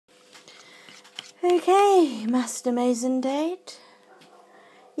Okay, Master Mason Date.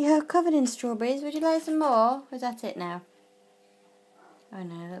 You're covered in strawberries. Would you like some more? Or is that it now? Oh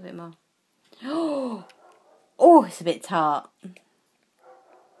no, a little bit more. Oh, it's a bit tart.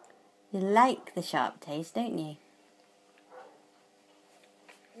 You like the sharp taste, don't you?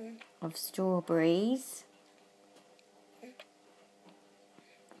 Of strawberries.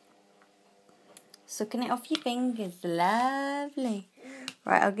 Sucking it off your fingers. Lovely.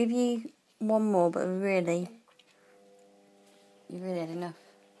 Right, I'll give you one more, but really, you really had enough.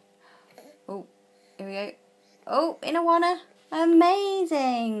 Oh, here we go. Oh, in a wanna.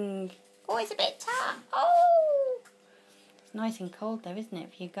 Amazing. Oh, it's a bit tart. Oh. It's nice and cold though, isn't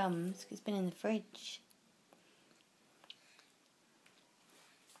it, for your gums? It's been in the fridge.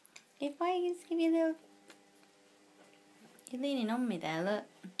 If I just give you a little... You're leaning on me there, look.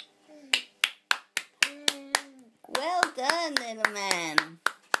 Well done, little man.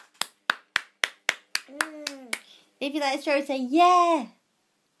 If you like strawberry, say yeah.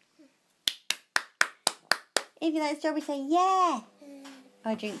 If you like strawberry, say yeah.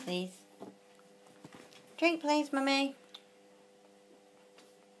 Oh, drink please. Drink please, mummy.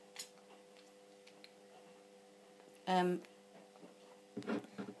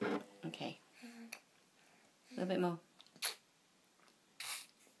 Okay. A little bit more.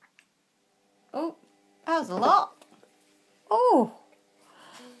 Oh, that was a lot. Oh.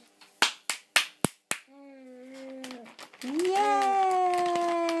 Yay!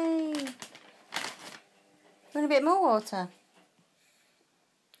 Want a bit more water?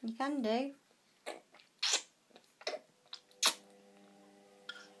 You can do.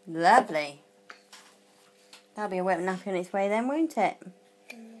 Lovely. That'll be a wet nappy on its way then, won't it?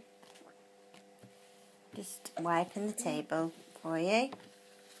 Just wiping the table for you.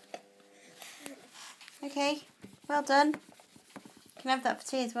 Okay, well done. You can have that for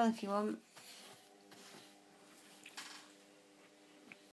tea as well if you want.